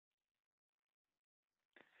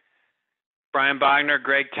Brian Bogner,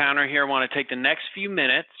 Greg Towner here. I want to take the next few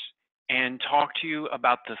minutes and talk to you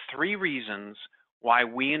about the 3 reasons why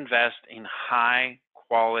we invest in high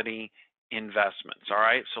quality investments. All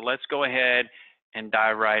right, so let's go ahead and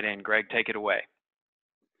dive right in. Greg, take it away.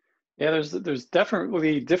 Yeah, there's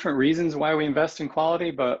definitely different reasons why we invest in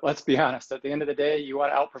quality, but let's be honest, at the end of the day, you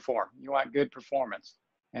want to outperform. You want good performance.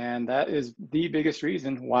 And that is the biggest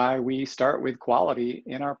reason why we start with quality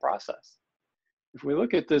in our process. If we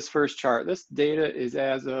look at this first chart, this data is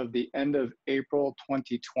as of the end of April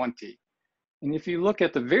 2020. And if you look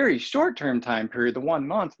at the very short-term time period, the 1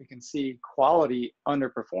 month, we can see quality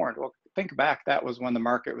underperformed. Well, think back, that was when the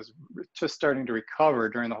market was just starting to recover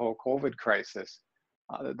during the whole COVID crisis.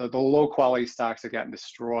 The low quality stocks had gotten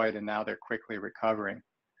destroyed and now they're quickly recovering.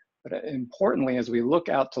 But importantly, as we look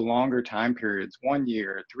out to longer time periods, 1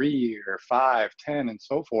 year, 3 year, 5, 10, and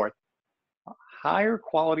so forth, higher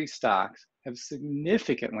quality stocks have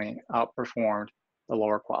significantly outperformed the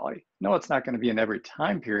lower quality. No, it's not going to be in every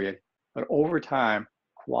time period, but over time,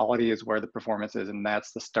 quality is where the performance is, and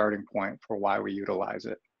that's the starting point for why we utilize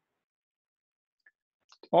it.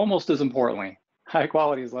 Almost as importantly, high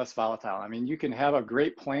quality is less volatile. I mean, you can have a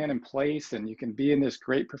great plan in place and you can be in this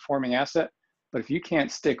great performing asset, but if you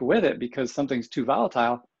can't stick with it because something's too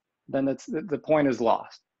volatile, then the point is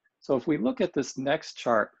lost. So if we look at this next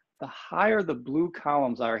chart, the higher the blue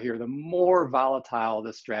columns are here, the more volatile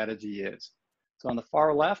the strategy is. So on the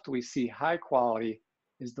far left, we see high quality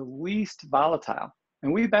is the least volatile.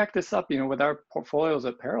 And we back this up, with our portfolios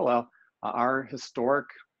at Parallel. Our historic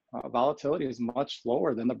volatility is much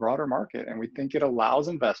lower than the broader market. And we think it allows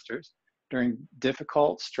investors during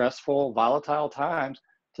difficult, stressful, volatile times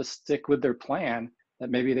to stick with their plan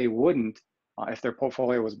that maybe they wouldn't if their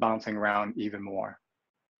portfolio was bouncing around even more.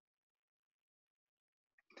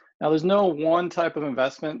 Now, there's no one type of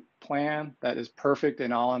investment plan that is perfect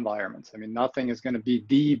in all environments. I mean, nothing is going to be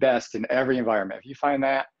the best in every environment. If you find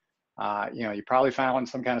that, you probably found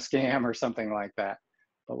some kind of scam or something like that.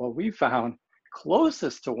 But what we found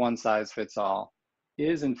closest to one size fits all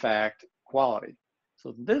is, in fact, quality.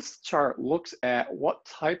 So this chart looks at what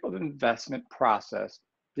type of investment process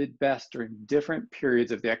did best during different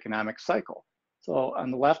periods of the economic cycle. So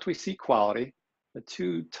on the left, we see quality. The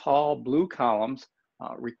 2 tall blue columns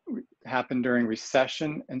happen during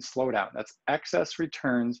recession and slowdown. That's excess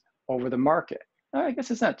returns over the market. Now, I guess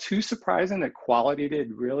it's not too surprising that quality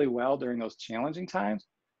did really well during those challenging times,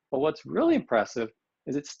 but what's really impressive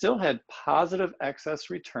is it still had positive excess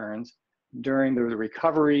returns during the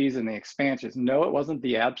recoveries and the expansions. No, it wasn't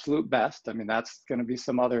the absolute best. I mean, that's going to be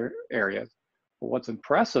some other areas. But what's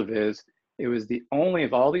impressive is it was the only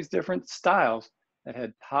of all these different styles that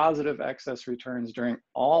had positive excess returns during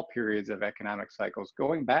all periods of economic cycles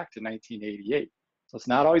going back to 1988. So it's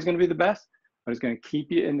not always going to be the best, but it's going to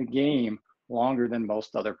keep you in the game longer than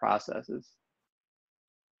most other processes.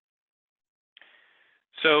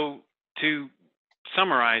 So to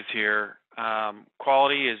summarize here,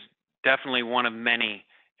 quality is definitely one of many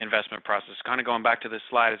investment processes. Kind of going back to this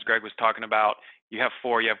slide as Greg was talking about, you have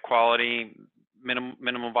 4. You have quality,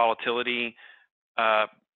 minimum volatility,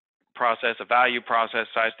 process, a value process,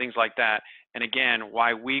 size, things like that. And again,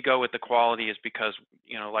 why we go with the quality is because,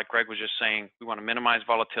 like Greg was just saying, we want to minimize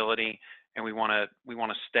volatility and we want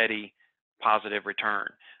a steady positive return.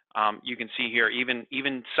 You can see here,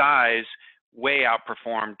 even size way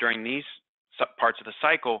outperformed during these parts of the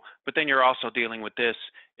cycle, but then you're also dealing with this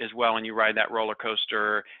as well, and you ride that roller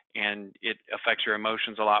coaster and it affects your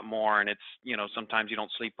emotions a lot more, and it's, sometimes you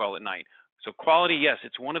don't sleep well at night. So quality, yes,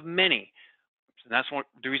 it's one of many. And that's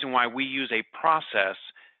the reason why we use a process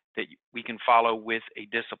that we can follow with a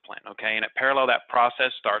discipline, okay? And at Parallel, that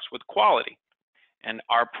process starts with quality. And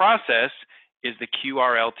our process is the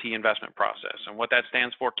QRLT investment process. And what that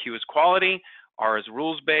stands for, Q is quality, R is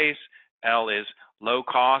rules-based, L is low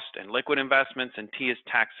cost and liquid investments, and T is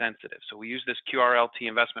tax sensitive. So we use this QRLT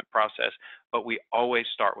investment process, but we always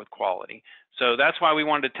start with quality. So that's why we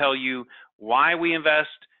wanted to tell you why we invest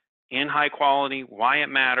in high quality, why it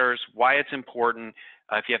matters, why it's important.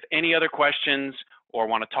 If you have any other questions or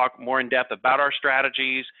want to talk more in depth about our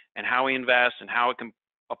strategies and how we invest and how it can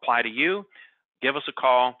apply to you, give us a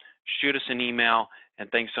call, shoot us an email, and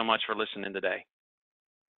thanks so much for listening today.